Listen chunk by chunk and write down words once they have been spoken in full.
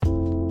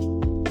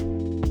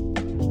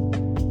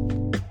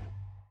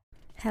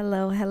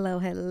Hello, hello,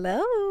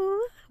 hello.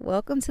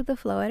 Welcome to the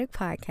Floetic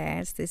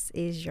Podcast. This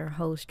is your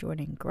host,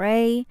 Jordan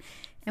Gray,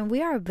 and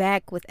we are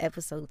back with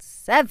episode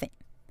 7.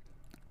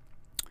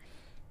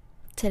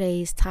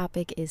 Today's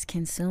topic is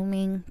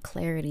consuming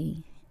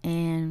clarity,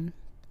 and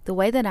the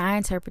way that I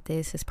interpret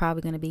this is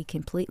probably going to be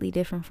completely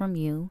different from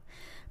you.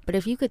 But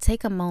if you could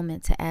take a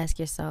moment to ask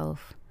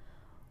yourself,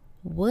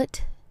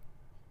 what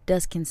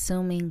does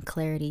consuming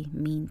clarity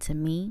mean to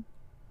me?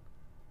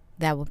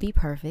 That would be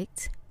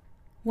perfect.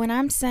 When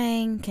I'm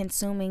saying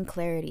consuming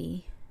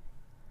clarity,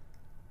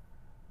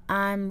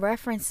 I'm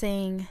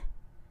referencing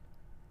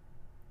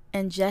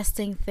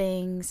ingesting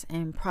things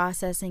and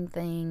processing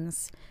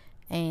things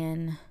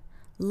and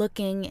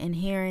looking and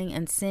hearing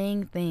and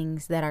seeing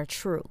things that are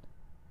true.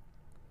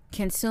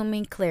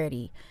 Consuming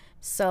clarity.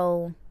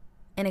 So,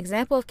 an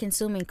example of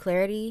consuming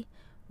clarity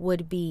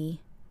would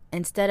be,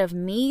 instead of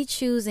me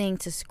choosing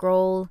to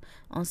scroll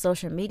on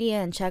social media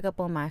and check up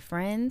on my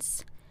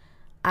friends,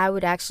 I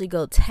would actually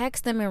go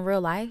text them in real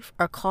life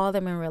or call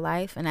them in real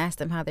life and ask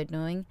them how they're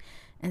doing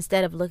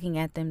instead of looking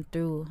at them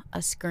through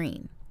a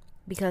screen.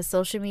 Because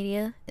social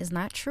media is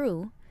not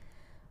true,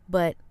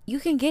 but you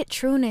can get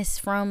trueness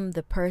from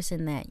the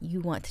person that you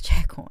want to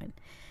check on.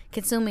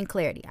 Consuming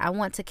clarity. I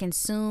want to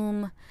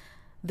consume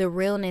the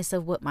realness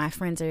of what my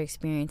friends are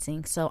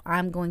experiencing. So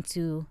I'm going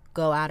to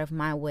go out of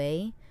my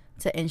way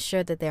to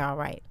ensure that they're all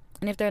right.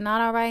 And if they're not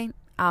all right,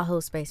 I'll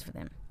hold space for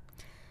them.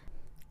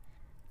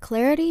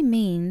 Clarity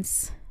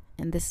means,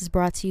 and this is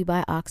brought to you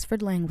by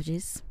Oxford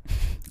Languages,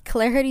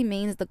 clarity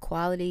means the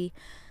quality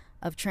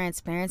of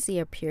transparency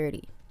or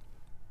purity.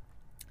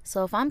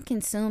 So if I'm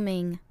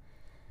consuming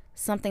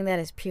something that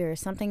is pure,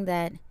 something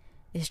that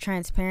is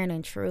transparent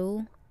and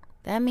true,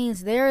 that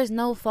means there is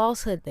no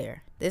falsehood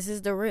there. This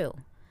is the real.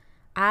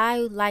 I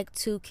like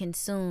to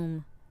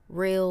consume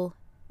real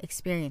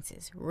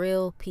experiences,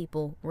 real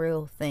people,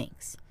 real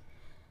things.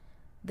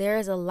 There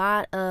is a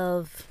lot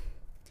of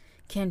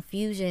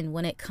confusion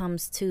when it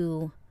comes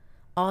to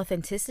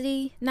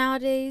authenticity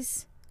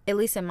nowadays, at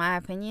least in my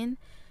opinion.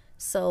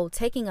 So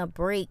taking a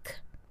break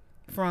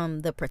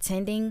from the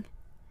pretending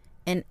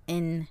and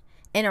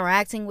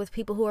interacting with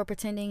people who are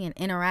pretending and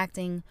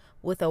interacting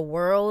with a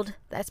world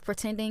that's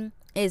pretending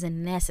is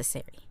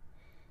necessary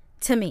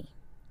to me.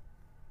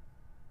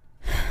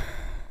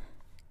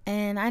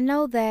 And I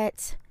know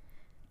that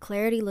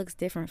clarity looks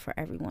different for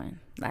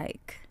everyone.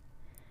 Like,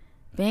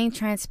 being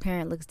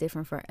transparent looks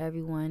different for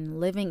everyone.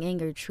 Living in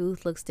your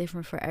truth looks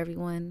different for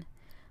everyone.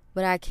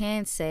 But I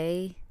can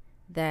say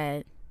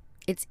that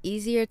it's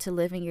easier to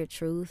live in your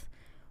truth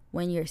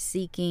when you're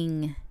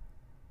seeking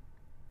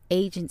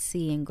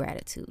agency and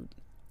gratitude.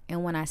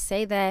 And when I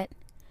say that,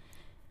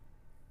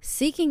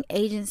 seeking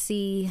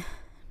agency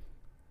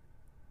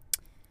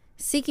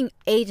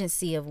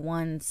of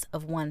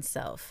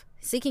oneself,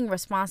 seeking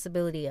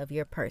responsibility of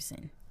your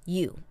person,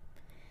 you.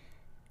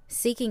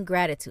 Seeking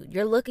gratitude.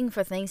 You're looking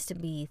for things to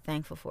be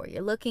thankful for.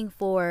 You're looking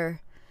for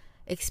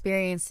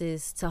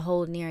experiences to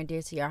hold near and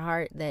dear to your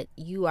heart that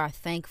you are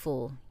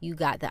thankful you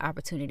got the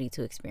opportunity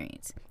to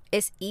experience.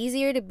 It's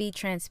easier to be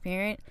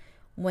transparent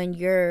when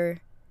you're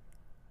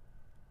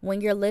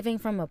living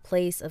from a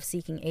place of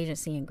seeking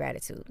agency and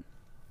gratitude.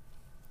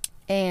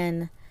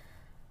 And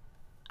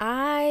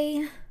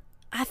I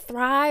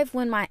thrive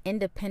when my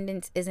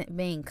independence isn't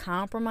being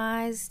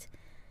compromised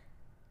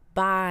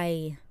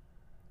by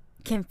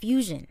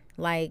confusion.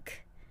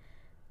 Like,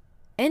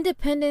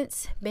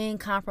 independence being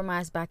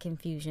compromised by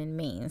confusion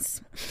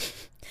means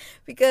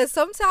because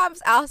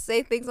sometimes I'll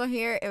say things on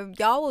here and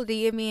y'all will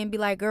DM me and be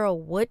like, girl,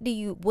 what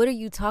are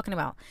you talking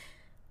about?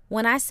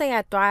 When I say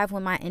I thrive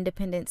when my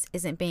independence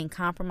isn't being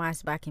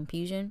compromised by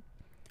confusion,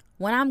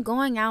 when I'm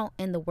going out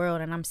in the world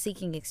and I'm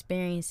seeking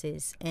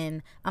experiences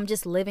and I'm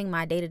just living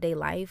my day-to-day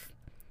life,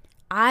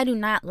 I do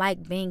not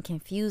like being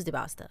confused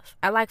about stuff.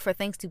 I like for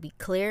things to be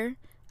clear.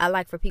 I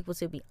like for people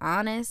to be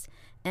honest,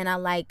 and I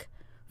like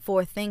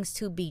for things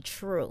to be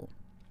true.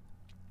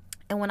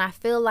 And when I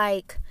feel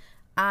like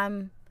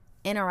I'm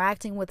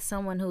interacting with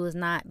someone who is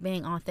not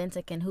being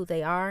authentic in who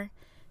they are,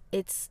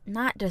 it's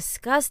not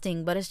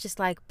disgusting, but it's just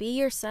like, be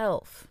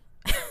yourself.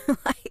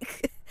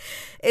 Like,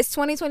 it's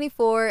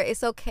 2024.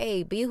 It's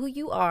okay. Be who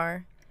you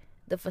are.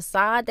 The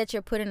facade that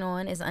you're putting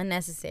on is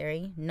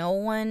unnecessary. No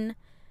one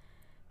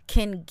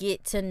can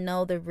get to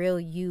know the real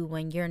you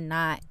when you're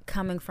not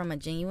coming from a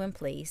genuine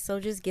place. So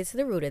just get to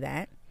the root of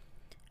that.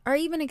 Or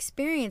even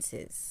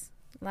experiences.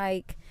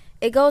 Like,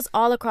 it goes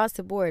all across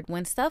the board.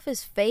 When stuff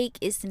is fake,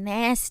 it's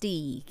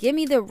nasty. Give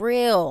me the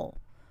real.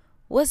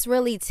 What's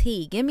really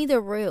tea? Give me the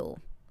real.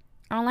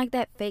 I don't like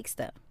that fake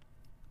stuff.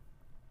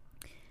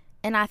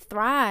 And I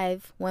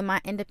thrive when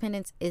my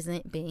independence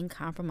isn't being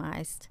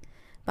compromised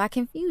by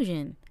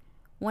confusion.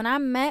 When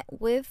I'm met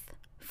with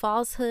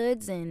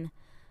falsehoods and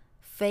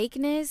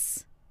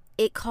fakeness,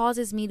 it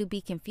causes me to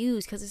be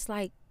confused because it's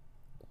like,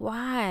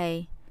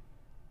 why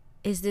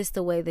is this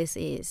the way this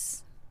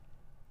is?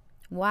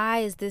 Why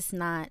is this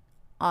not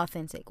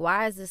authentic?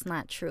 Why is this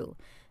not true?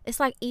 It's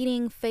like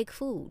eating fake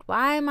food.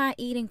 Why am I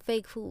eating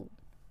fake food?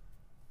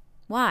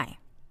 Why?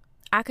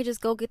 I could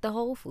just go get the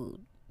whole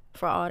food.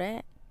 for all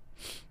that.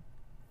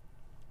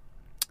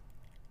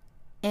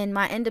 And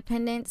my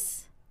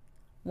independence,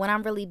 when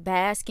I'm really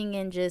basking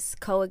in just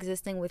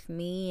coexisting with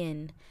me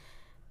and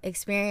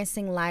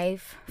experiencing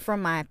life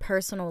from my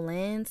personal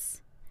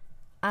lens,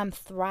 I'm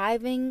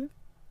thriving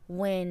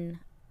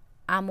when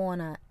I'm on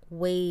a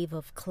wave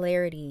of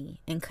clarity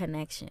and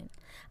connection.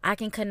 I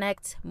can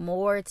connect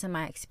more to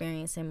my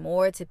experience and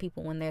more to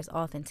people when there's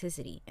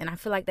authenticity. And I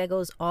feel like that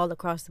goes all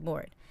across the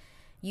board.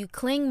 You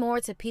cling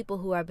more to people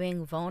who are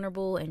being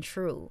vulnerable and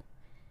true.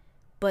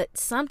 But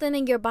something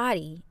in your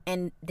body,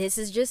 and this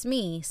is just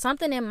me,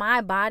 something in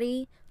my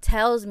body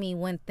tells me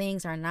when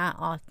things are not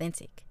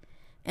authentic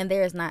and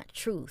there is not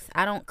truth.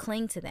 I don't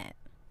cling to that.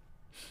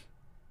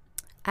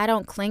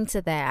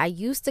 I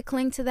used to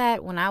cling to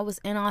that when I was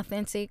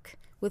inauthentic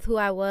with who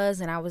I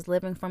was and I was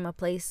living from a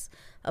place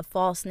of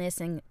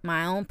falseness and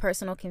my own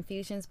personal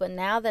confusions. But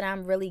now that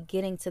I'm really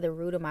getting to the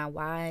root of my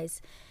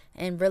whys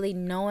and really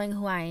knowing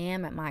who I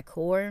am at my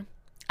core,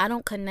 I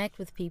don't connect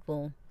with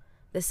people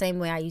the same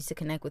way I used to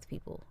connect with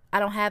people. I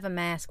don't have a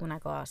mask when I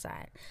go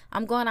outside.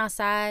 I'm going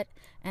outside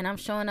and I'm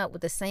showing up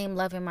with the same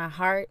love in my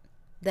heart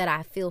that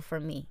I feel for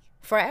me,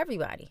 for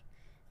everybody.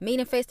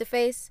 Meeting face to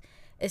face,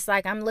 it's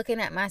like I'm looking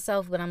at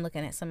myself, but I'm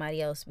looking at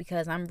somebody else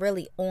because I'm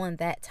really on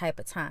that type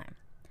of time.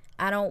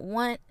 I don't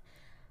want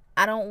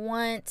I don't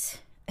want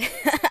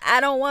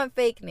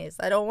fakeness.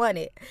 I don't want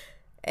it.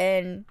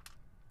 And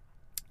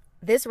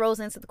this rolls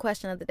into the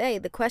question of the day.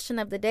 The question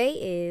of the day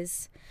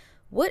is,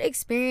 what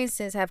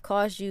experiences have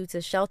caused you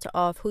to shelter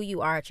off who you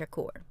are at your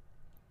core?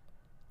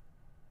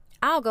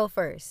 I'll go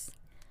first.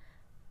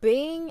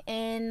 Being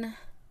in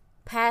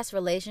past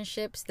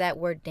relationships that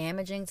were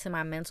damaging to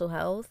my mental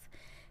health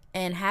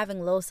and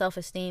having low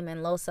self-esteem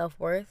and low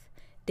self-worth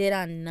did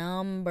a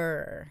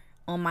number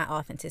on my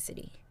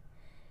authenticity.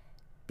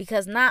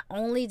 Because not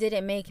only did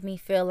it make me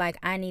feel like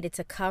I needed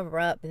to cover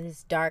up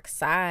this dark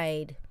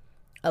side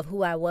of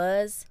who I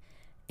was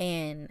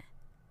and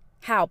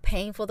how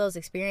painful those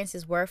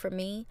experiences were for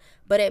me,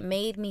 but it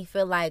made me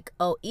feel like,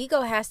 oh,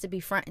 ego has to be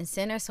front and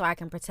center so I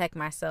can protect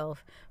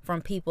myself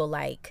from people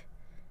like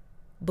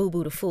Boo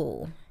Boo the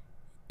Fool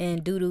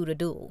and Doo Doo the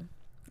Dool.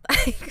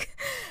 Like,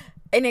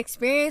 an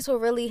experience will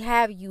really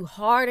have you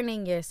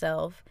hardening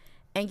yourself,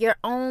 and you're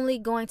only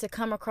going to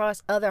come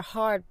across other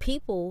hard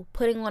people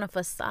putting on a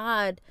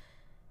facade.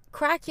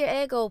 Crack your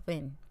egg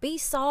open. Be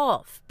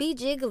soft. Be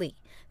jiggly.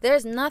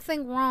 There's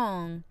nothing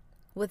wrong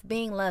with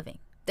being loving.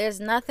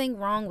 There's nothing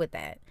wrong with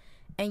that.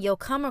 And you'll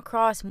come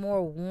across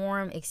more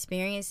warm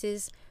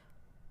experiences.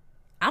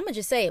 I'm going to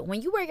just say it.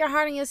 When you wear your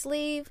heart on your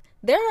sleeve,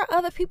 there are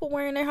other people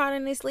wearing their heart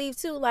on their sleeve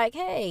too. Like,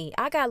 hey,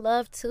 I got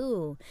love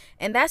too.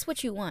 And that's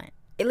what you want.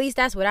 At least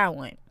that's what I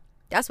want.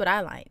 That's what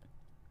I like.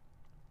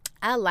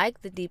 I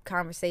like the deep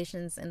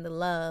conversations and the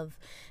love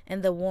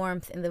and the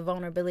warmth and the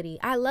vulnerability.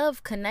 I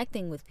love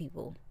connecting with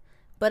people.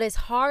 But it's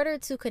harder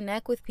to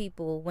connect with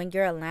people when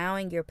you're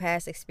allowing your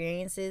past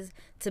experiences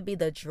to be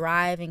the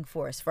driving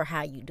force for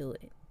how you do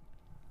it.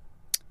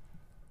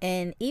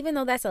 And even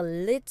though that's a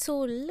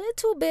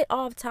little bit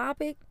off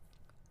topic,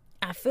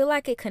 I feel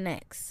like it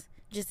connects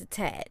just a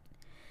tad.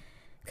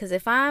 Because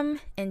if I'm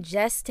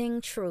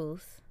ingesting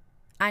truth,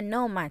 I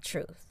know my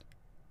truth.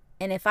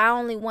 And if I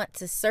only want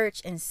to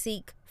search and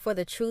seek for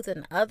the truth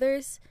in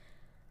others,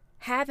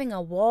 having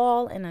a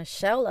wall and a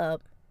shell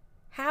up,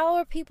 how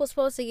are people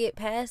supposed to get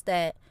past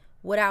that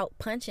without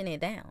punching it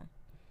down?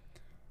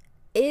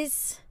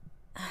 It's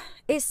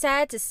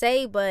sad to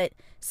say, but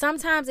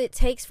sometimes it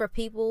takes for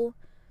people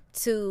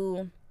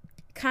to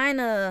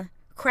kind of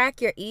crack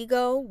your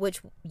ego,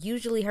 which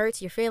usually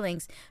hurts your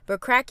feelings,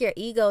 but crack your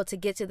ego to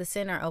get to the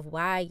center of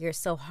why you're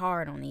so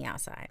hard on the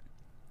outside.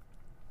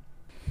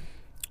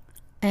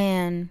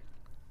 And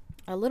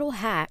a little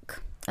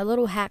hack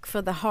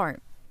for the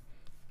heart.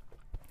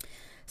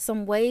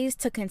 Some ways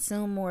to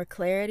consume more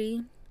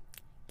clarity.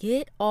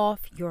 Get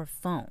off your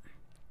phone.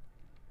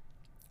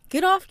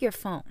 Get off your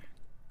phone.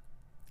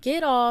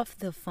 Get off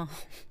the phone.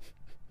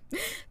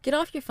 Get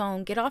off your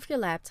phone. Get off your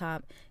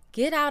laptop.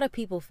 Get out of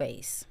people's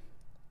face.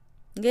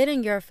 Get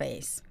in your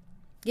face.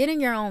 Get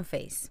in your own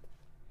face.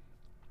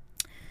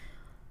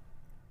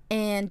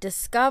 And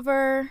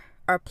discover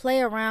or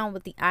play around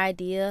with the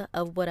idea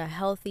of what a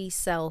healthy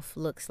self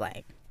looks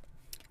like.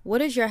 What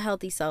does your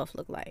healthy self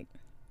look like?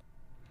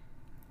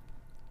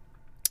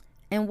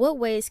 In what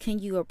ways can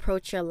you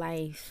approach your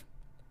life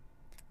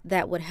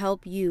that would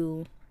help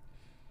you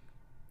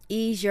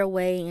ease your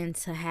way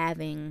into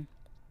having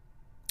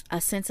a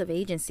sense of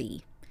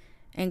agency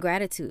and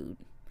gratitude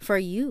for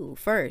you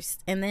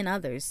first and then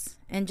others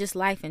and just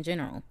life in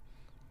general?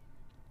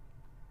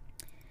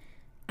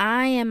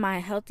 I am my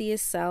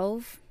healthiest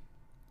self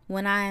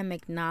when I am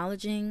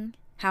acknowledging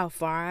how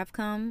far I've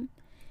come,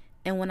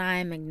 and when I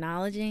am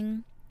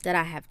acknowledging that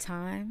I have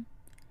time,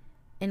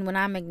 and when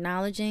I'm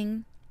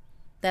acknowledging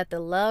that the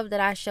love that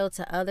I show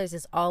to others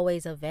is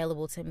always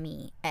available to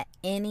me at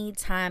any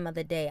time of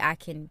the day. I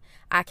can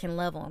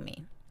love on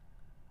me.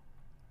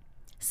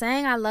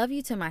 Saying I love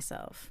you to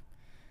myself.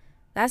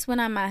 That's when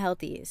I'm my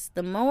healthiest.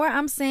 The more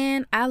I'm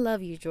saying I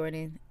love you,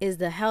 Jordan, is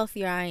the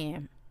healthier I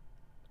am.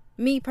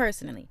 Me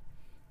personally.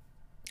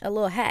 A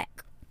little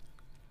hack.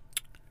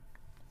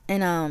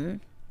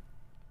 And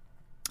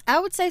I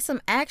would say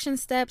some action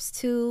steps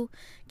to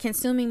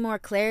consuming more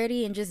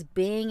clarity and just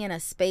being in a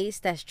space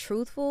that's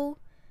truthful.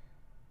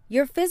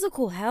 Your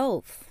physical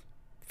health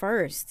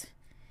first.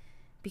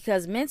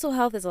 Because mental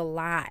health is a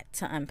lot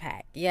to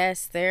unpack.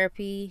 Yes,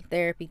 therapy.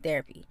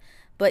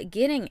 But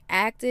getting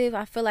active,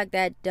 I feel like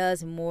that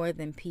does more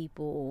than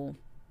people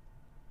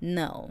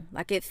know.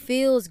 Like, it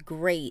feels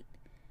great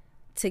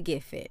to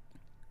get fit.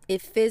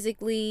 It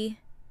physically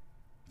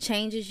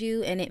changes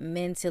you and it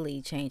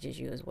mentally changes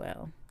you as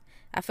well.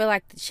 I feel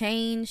like the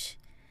change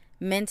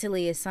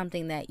mentally is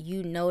something that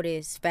you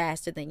notice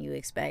faster than you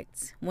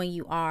expect when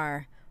you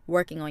are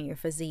working on your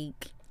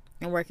physique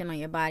and working on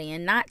your body.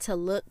 And not to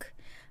look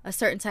a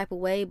certain type of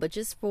way, but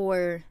just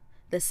for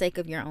the sake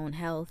of your own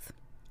health.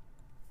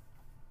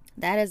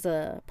 That is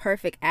a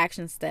perfect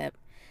action step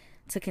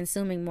to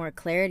consuming more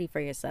clarity for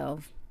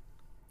yourself.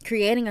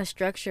 Creating a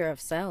structure of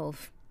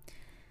self.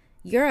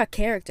 You're a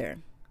character.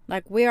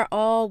 Like, we're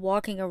all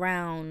walking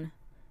around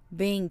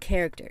being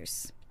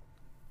characters.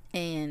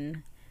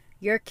 And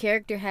your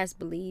character has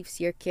beliefs.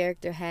 Your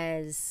character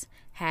has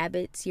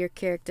habits. Your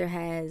character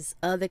has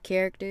other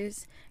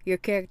characters. Your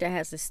character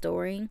has a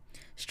story.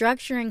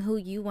 Structuring who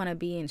you want to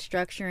be and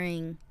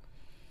structuring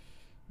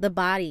the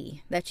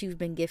body that you've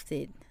been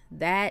gifted.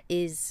 That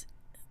is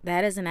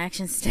an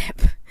action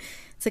step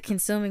to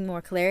consuming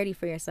more clarity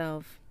for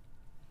yourself.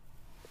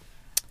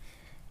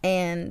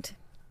 And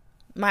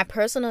my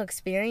personal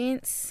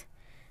experience,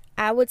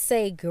 I would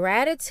say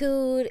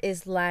gratitude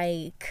is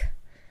like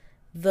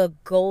the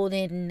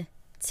golden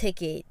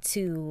ticket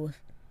to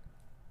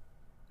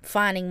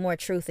finding more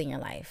truth in your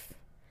life.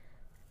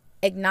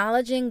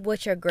 Acknowledging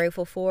what you're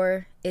grateful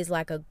for is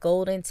like a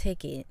golden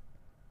ticket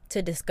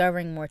to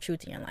discovering more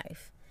truth in your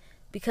life.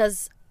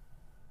 Because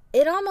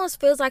it almost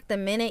feels like the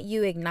minute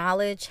you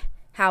acknowledge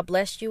how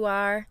blessed you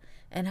are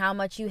and how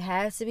much you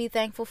have to be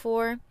thankful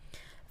for,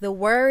 the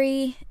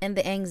worry and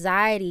the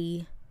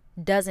anxiety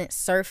doesn't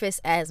surface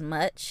as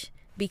much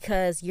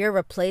because you're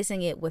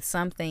replacing it with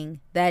something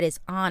that is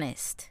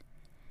honest.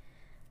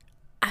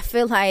 I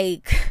feel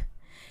like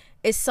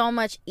it's so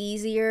much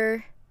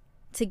easier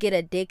to get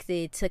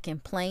addicted to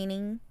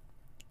complaining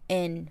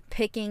and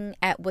picking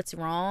at what's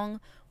wrong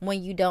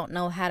when you don't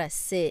know how to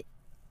sit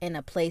in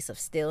a place of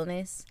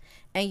stillness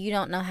and you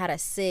don't know how to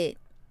sit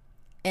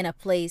in a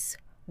place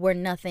where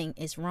nothing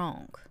is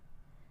wrong.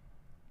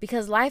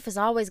 Because life is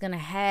always going to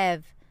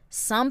have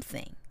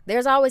something.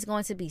 There's always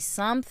going to be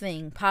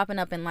something popping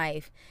up in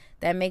life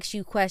that makes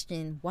you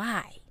question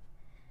why.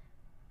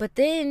 But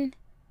then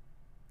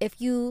if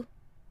you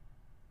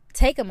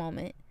take a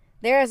moment,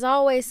 there is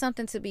always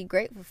something to be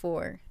grateful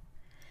for.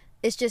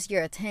 It's just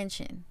your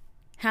attention.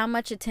 How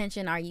much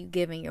attention are you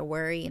giving your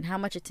worry, and how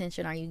much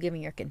attention are you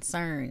giving your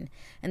concern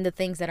and the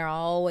things that are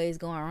always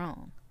going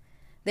wrong?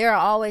 There are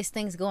always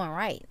things going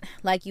right,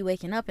 like you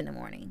waking up in the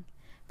morning.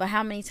 But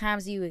how many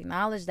times do you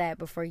acknowledge that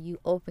before you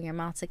open your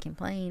mouth to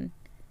complain?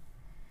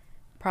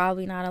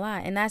 Probably not a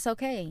lot. And that's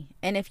okay.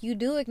 And if you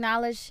do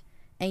acknowledge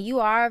and you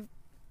are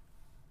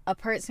a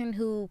person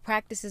who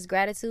practices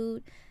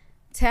gratitude,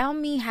 tell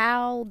me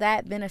how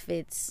that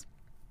benefits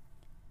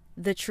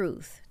the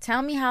truth.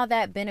 Tell me how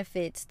that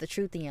benefits the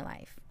truth in your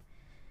life.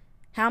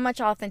 How much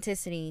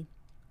authenticity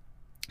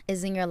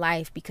is in your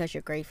life because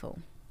you're grateful?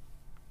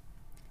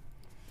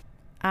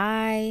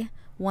 I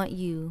want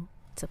you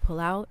to pull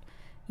out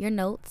your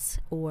notes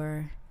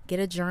or get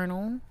a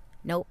journal,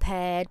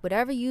 notepad,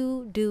 whatever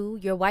you do,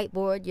 your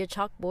whiteboard, your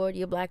chalkboard,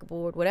 your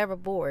blackboard, whatever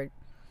board.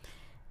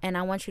 And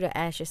I want you to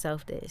ask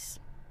yourself this.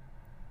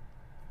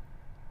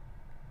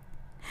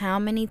 How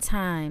many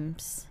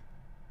times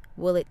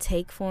will it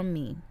take for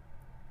me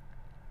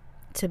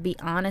to be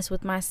honest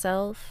with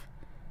myself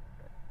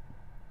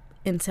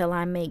until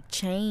I make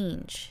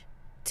change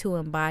to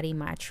embody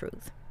my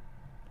truth?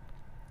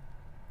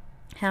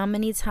 How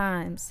many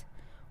times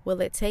will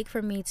it take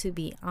for me to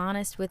be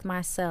honest with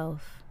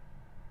myself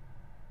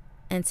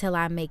until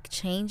I make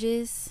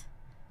changes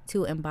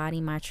to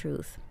embody my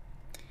truth?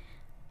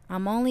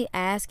 I'm only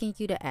asking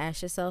you to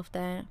ask yourself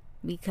that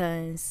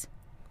because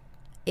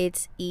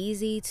it's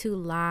easy to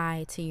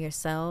lie to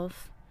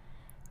yourself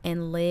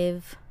and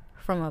live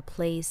from a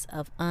place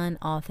of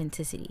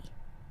unauthenticity.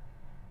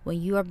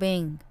 When you are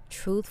being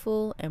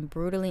truthful and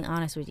brutally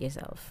honest with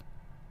yourself,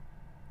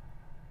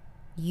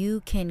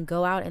 you can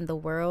go out in the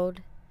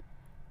world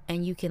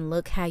and you can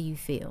look how you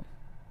feel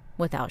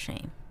without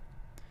shame.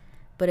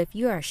 But if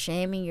you are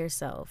shaming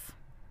yourself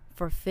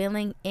for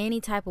feeling any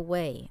type of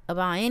way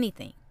about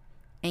anything,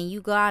 and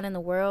you go out in the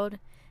world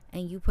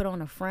and you put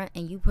on a front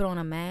and you put on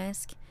a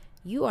mask,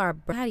 you are,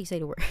 how do you say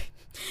the word?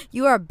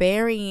 You are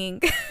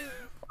burying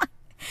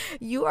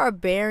you are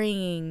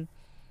burying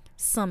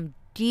some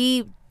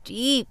deep,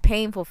 deep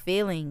painful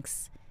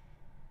feelings.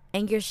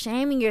 And you're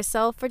shaming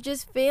yourself for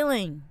just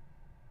feeling.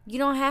 You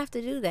don't have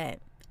to do that.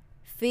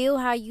 Feel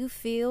how you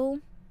feel.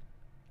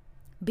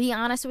 Be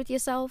honest with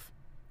yourself.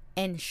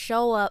 and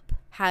show up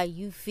how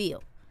you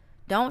feel.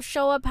 Don't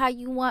show up how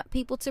you want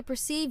people to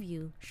perceive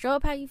you. Show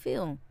up how you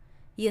feel.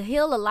 You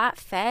heal a lot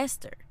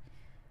faster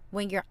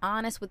when you're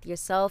honest with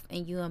yourself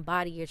and you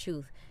embody your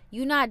truth.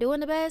 You're not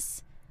doing the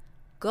best?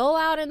 Go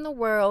out in the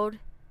world.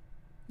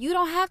 You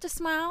don't have to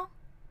smile.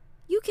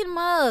 You can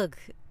mug.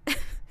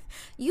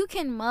 You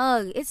can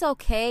mug. It's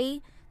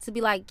okay to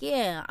be like,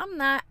 yeah, I'm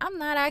not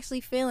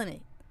actually feeling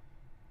it.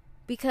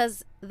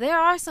 Because there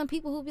are some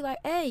people who be like,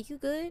 hey, you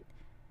good?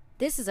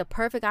 This is a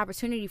perfect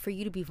opportunity for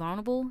you to be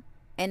vulnerable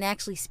and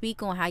actually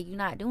speak on how you're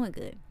not doing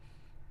good.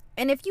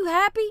 And if you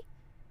happy,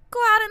 go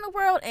out in the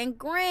world and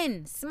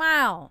grin,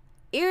 smile,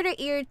 ear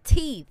to ear,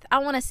 teeth. I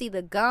want to see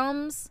the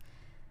gums,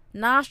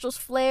 nostrils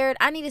flared.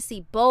 I need to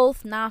see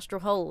both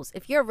nostril holes.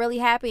 If you're really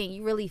happy and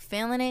you really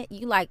feeling it,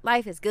 you like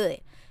life is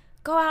good.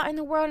 Go out in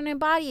the world and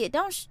embody it.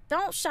 Don't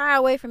shy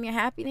away from your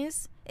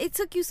happiness. It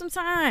took you some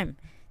time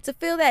to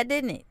feel that,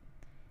 didn't it?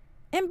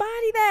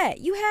 Embody that.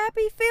 You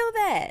happy? Feel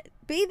that.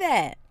 Be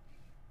that.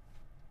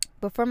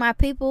 But for my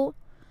people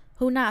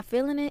who not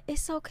feeling it,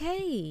 it's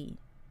okay.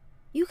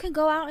 You can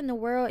go out in the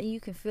world and you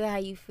can feel how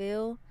you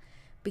feel,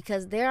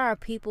 because there are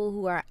people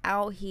who are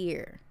out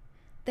here.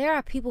 There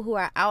are people who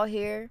are out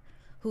here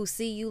who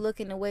see you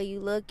looking the way you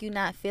look, you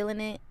not feeling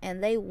it,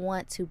 and they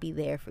want to be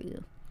there for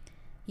you.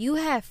 You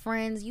have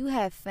friends, you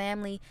have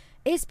family.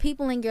 It's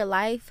people in your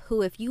life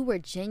who, if you were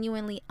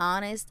genuinely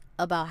honest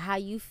about how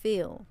you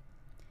feel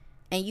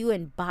and you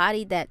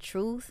embodied that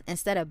truth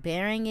instead of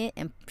burying it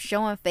and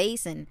showing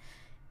face and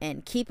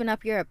keeping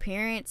up your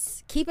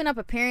appearance, keeping up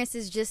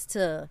appearances just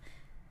to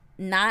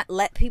not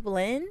let people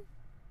in,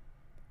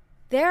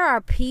 there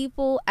are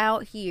people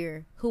out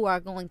here who are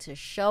going to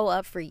show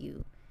up for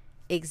you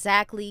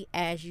exactly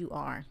as you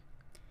are.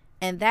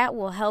 And that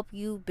will help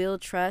you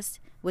build trust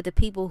with the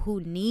people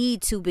who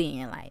need to be in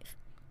your life.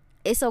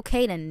 It's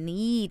okay to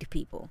need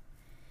people.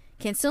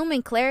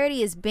 Consuming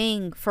clarity is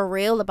being for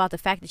real about the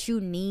fact that you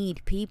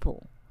need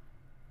people.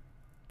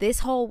 This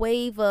whole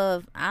wave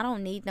of, I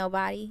don't need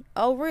nobody.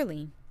 Oh,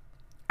 really?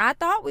 I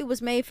thought we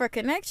was made for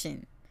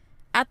connection.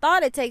 I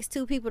thought it takes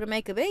two people to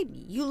make a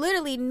baby. You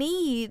literally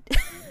need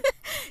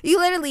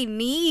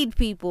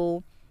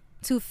people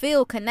to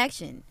feel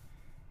connection.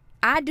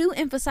 I do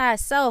emphasize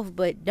self,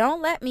 but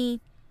don't let me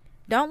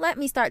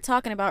start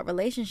talking about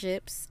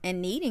relationships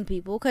and needing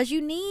people, because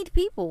you need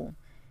people.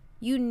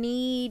 You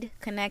need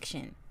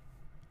connection.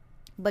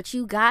 But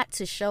you got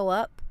to show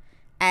up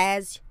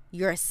as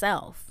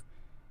yourself.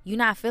 You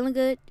not feeling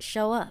good?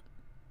 Show up.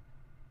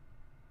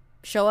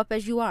 Show up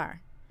as you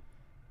are.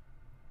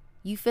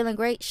 You feeling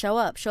great? Show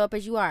up. Show up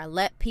as you are.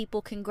 Let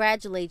people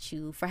congratulate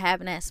you for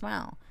having that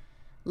smile.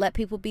 Let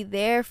people be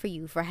there for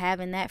you for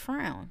having that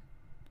frown.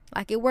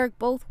 Like, it worked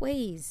both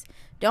ways.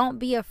 Don't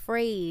be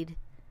afraid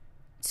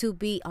to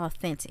be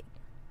authentic.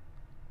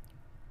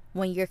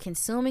 When you're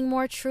consuming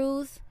more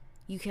truth,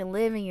 you can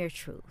live in your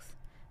truth.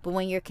 But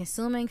when you're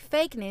consuming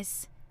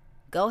fakeness,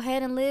 go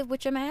ahead and live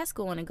with your mask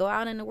on and go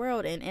out in the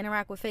world and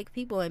interact with fake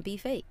people and be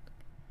fake.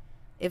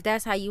 If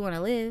that's how you want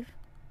to live.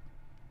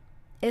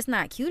 It's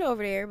not cute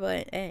over there,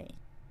 but hey.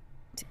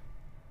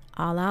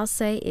 All I'll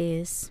say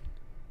is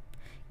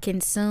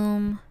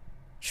consume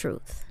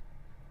truth.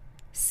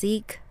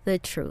 Seek the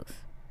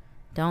truth.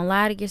 Don't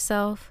lie to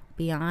yourself.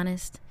 Be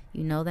honest.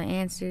 You know the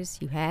answers.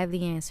 You have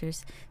the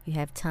answers. You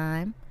have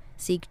time.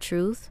 Seek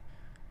truth.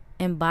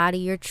 Embody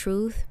your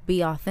truth.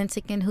 Be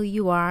authentic in who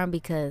you are,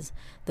 because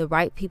the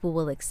right people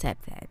will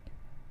accept that.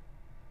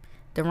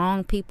 The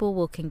wrong people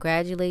will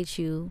congratulate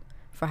you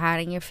for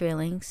hiding your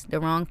feelings. The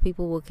wrong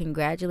people will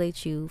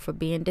congratulate you for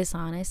being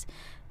dishonest.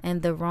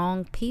 And the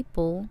wrong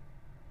people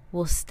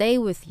will stay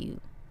with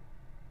you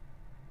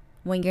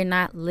when you're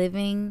not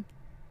living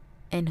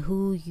and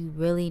who you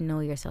really know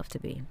yourself to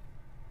be.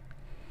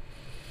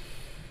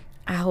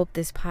 I hope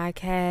this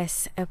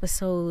podcast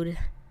episode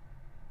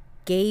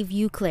gave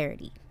you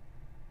clarity.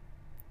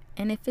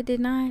 And if it did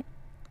not,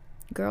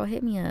 girl,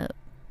 hit me up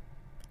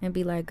and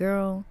be like,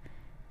 girl,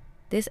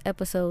 this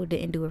episode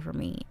didn't do it for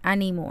me. I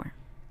need more.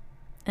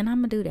 And I'm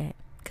going to do that,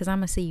 because I'm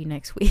going to see you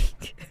next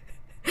week.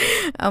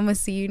 I'm going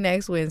to see you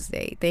next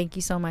Wednesday. Thank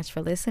you so much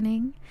for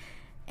listening.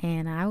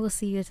 And I will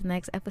see you at the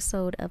next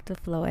episode of the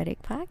Floetic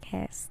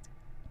Podcast.